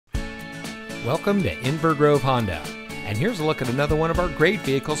Welcome to Inver Honda, and here's a look at another one of our great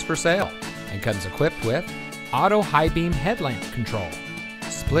vehicles for sale, and comes equipped with auto high beam headlamp control,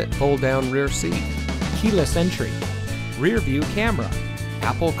 split fold down rear seat, keyless entry, rear view camera,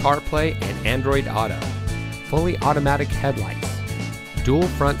 Apple CarPlay and Android Auto, fully automatic headlights, dual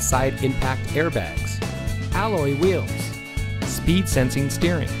front side impact airbags, alloy wheels, speed sensing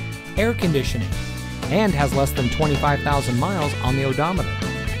steering, air conditioning, and has less than 25,000 miles on the odometer.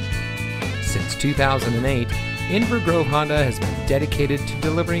 Since 2008, Inver Grove Honda has been dedicated to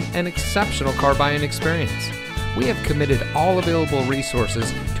delivering an exceptional car buying experience. We have committed all available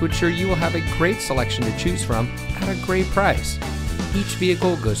resources to ensure you will have a great selection to choose from at a great price. Each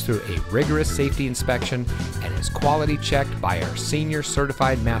vehicle goes through a rigorous safety inspection and is quality checked by our senior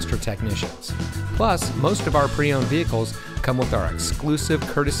certified master technicians. Plus, most of our pre-owned vehicles come with our exclusive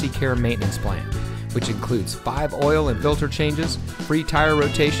Courtesy Care maintenance plan, which includes 5 oil and filter changes, free tire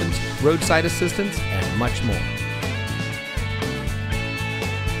rotations, roadside assistance, and much more.